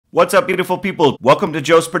What's up, beautiful people? Welcome to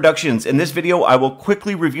Jocz Productions. In this video, I will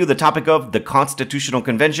quickly review the topic of the Constitutional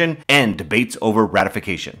Convention and debates over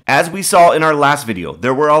ratification. As we saw in our last video,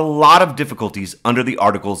 there were a lot of difficulties under the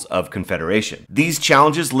Articles of Confederation. These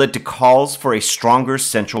challenges led to calls for a stronger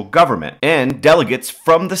central government, and delegates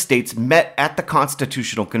from the states met at the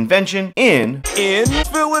Constitutional Convention in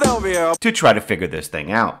Philadelphia to try to figure this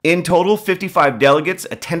thing out. In total, 55 delegates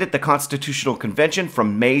attended the Constitutional Convention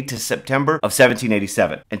from May to September of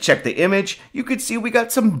 1787. And check the image, you could see we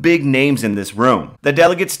got some big names in this room. The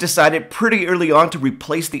delegates decided pretty early on to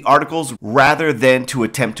replace the articles rather than to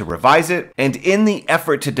attempt to revise it, and in the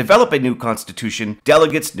effort to develop a new constitution,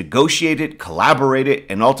 delegates negotiated, collaborated,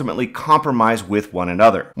 and ultimately compromised with one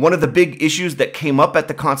another. One of the big issues that came up at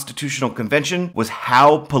the Constitutional Convention was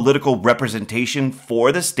how political representation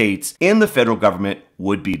for the states in the federal government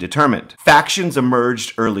would be determined. Factions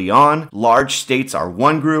emerged early on. Large states are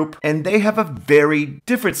one group, and they have a very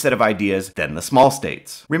different set of ideas than the small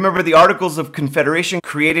states. Remember, the Articles of Confederation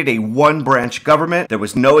created a one-branch government. There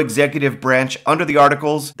was no executive branch under the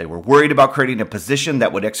Articles. They were worried about creating a position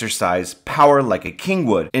that would exercise power like a king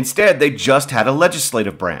would. Instead, they just had a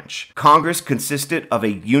legislative branch. Congress consisted of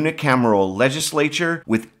a unicameral legislature,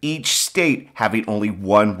 with each state having only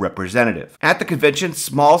one representative. At the convention,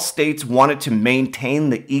 small states wanted to maintain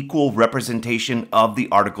the equal representation of the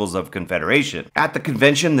Articles of Confederation. At the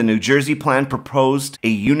convention, the New Jersey plan proposed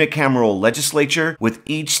a unicameral legislature, with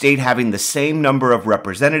each state having the same number of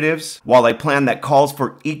representatives. While a plan that calls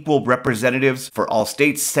for equal representatives for all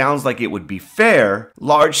states sounds like it would be fair,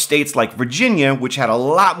 large states like Virginia, which had a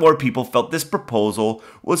lot more people, felt this proposal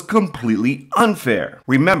was completely unfair.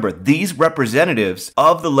 Remember, these representatives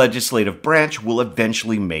of the legislative branch will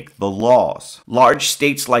eventually make the laws. Large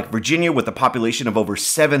states like Virginia, with a population of over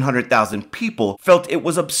 700,000 people, felt it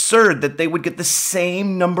was absurd that they would get the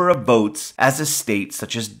same number of votes as a state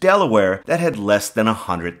such as Delaware that had less than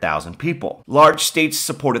 100,000 people. Large states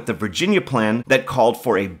supported the Virginia plan that called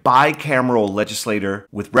for a bicameral legislature,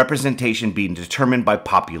 with representation being determined by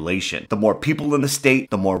population. The more people in the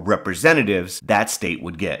state, the more representatives that state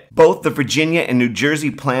would get. Both the Virginia and New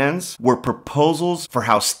Jersey plans were proposals for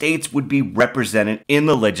how states would be represented in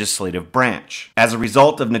the legislative branch. As a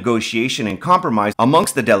result of negotiation and compromise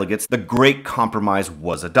amongst the delegates, the Great Compromise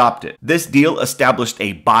was adopted. This deal established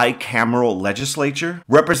a bicameral legislature.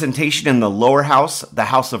 Representation in the lower house, the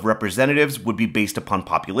House of Representatives, would be based upon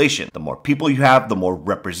population. The more people you have, the more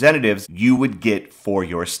representatives you would get for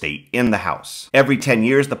your state in the House. Every 10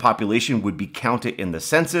 years, the population would be counted in the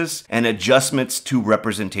census, and adjustments to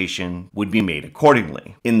representation would be made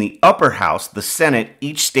accordingly. In the upper house, the Senate,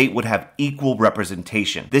 each state would have equal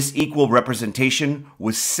representation. This equal representation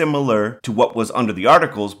was similar to what was under the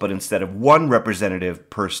Articles, but instead of one representative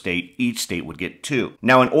per state, each state would get two.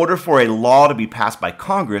 Now, in order for a law to be passed by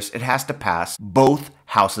Congress, it has to pass both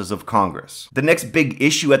houses of Congress. The next big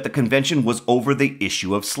issue at the convention was over the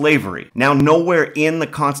issue of slavery. Now, nowhere in the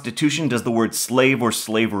Constitution does the word slave or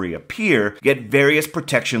slavery appear, yet various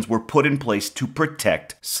protections were put in place to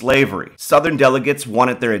protect slavery. Southern delegates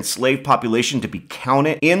wanted their enslaved population to be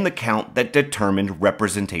counted in the count that determined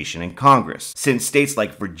representation in Congress. Since states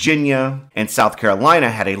like Virginia and South Carolina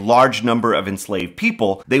had a large number of enslaved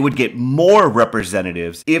people, they would get more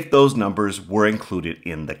representatives if those numbers were included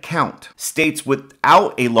in the count. States without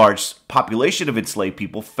a large population of enslaved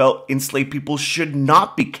people felt enslaved people should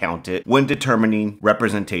not be counted when determining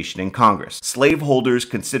representation in Congress. Slaveholders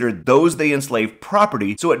considered those they enslaved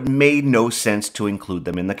property, so it made no sense to include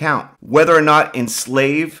them in the count. Whether or not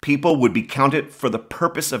enslaved people would be counted for the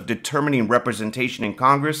purpose of determining representation in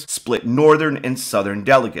Congress split northern and southern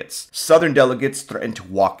delegates. Southern delegates threatened to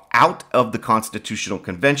walk out of the Constitutional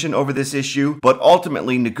Convention over this issue, but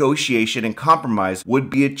ultimately negotiation and compromise would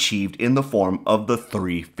be achieved in the form of the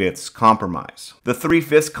 3/5 Compromise. The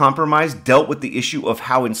 3/5 Compromise dealt with the issue of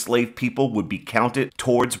how enslaved people would be counted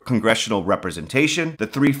towards congressional representation. The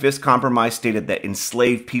 3/5 Compromise stated that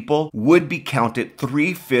enslaved people would be counted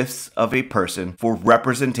 3/5 of a person for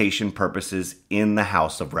representation purposes in the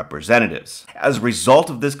House of Representatives. As a result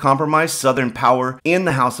of this compromise, Southern power in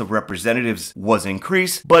the House of Representatives was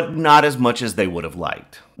increased, but not as much as they would have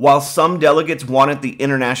liked. While some delegates wanted the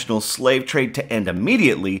international slave trade to end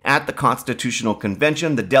immediately, at the Constitutional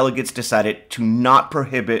Convention, the delegates decided to not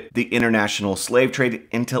prohibit the international slave trade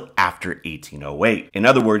until after 1808. In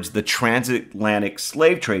other words, the transatlantic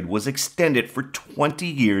slave trade was extended for 20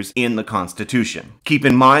 years in the Constitution. Keep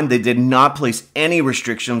in mind, they did not place any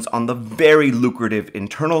restrictions on the very lucrative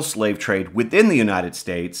internal slave trade within the United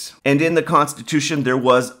States, and in the Constitution there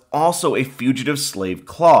was also a fugitive slave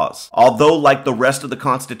clause. Although, like the rest of the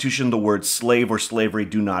Constitution, the words slave or slavery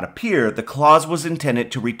do not appear, the clause was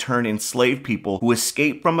intended to return enslaved people who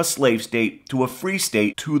escaped from a slave state to a free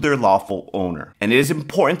state to their lawful owner. And it is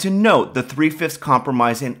important to note the 3/5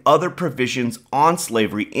 Compromise and other provisions on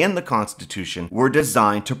slavery in the Constitution were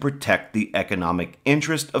designed to protect the economic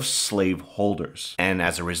interest of slaveholders. And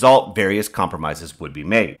as a result, various compromises would be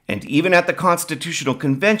made. And even at the Constitutional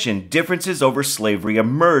Convention, differences over slavery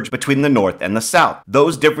emerged between the North and the South.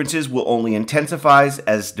 Those differences will only intensify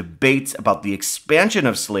as debates about the expansion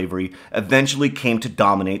of slavery eventually came to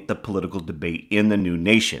dominate the political debate in the new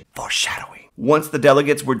nation. Foreshadowing. Once the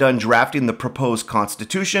delegates were done drafting the proposed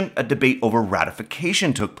constitution, a debate over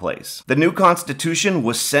ratification took place. The new constitution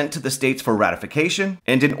was sent to the states for ratification,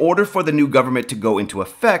 and in order for the new government to go into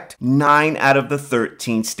effect, 9 out of the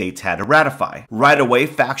 13 states had to ratify. Right away,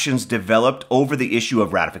 factions developed over the issue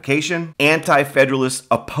of ratification. Anti-Federalists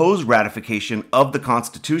opposed ratification of the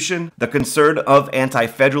constitution. The concern of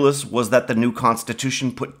Anti-Federalists was that the new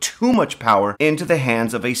constitution put too much power into the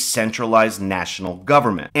hands of a centralized national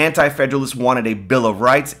government. Anti-Federalists wanted a Bill of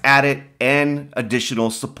Rights added and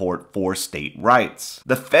additional support for state rights.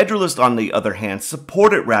 The Federalists, on the other hand,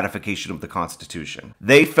 supported ratification of the Constitution.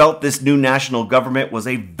 They felt this new national government was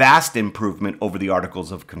a vast improvement over the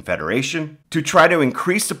Articles of Confederation. To try to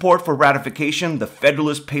increase support for ratification, the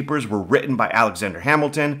Federalist Papers were written by Alexander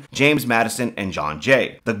Hamilton, James Madison, and John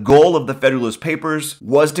Jay. The goal of the Federalist Papers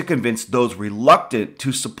was to convince those reluctant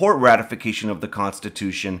to support ratification of the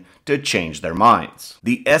Constitution to change their minds.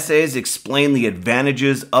 The essays explain the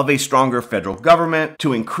advantages of a stronger federal government.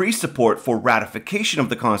 To increase support for ratification of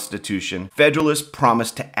the Constitution, Federalists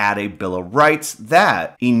promised to add a Bill of Rights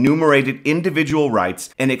that enumerated individual rights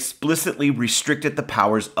and explicitly restricted the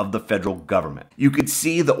powers of the federal government. You could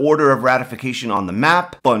see the order of ratification on the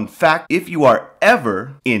map. Fun fact, if you are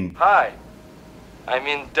ever in Hi, I'm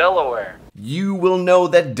in Delaware. You will know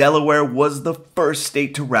that Delaware was the first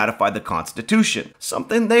state to ratify the Constitution,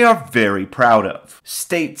 something they are very proud of.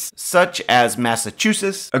 States such as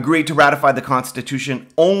Massachusetts agreed to ratify the Constitution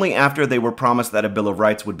only after they were promised that a Bill of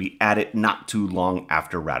Rights would be added not too long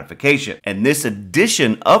after ratification. And this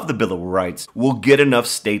addition of the Bill of Rights will get enough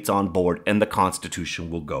states on board and the Constitution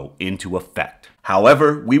will go into effect.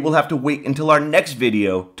 However, we will have to wait until our next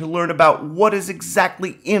video to learn about what is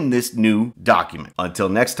exactly in this new document. Until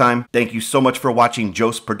next time, thank you so much for watching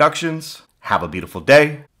Jocz Productions. Have a beautiful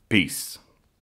day. Peace.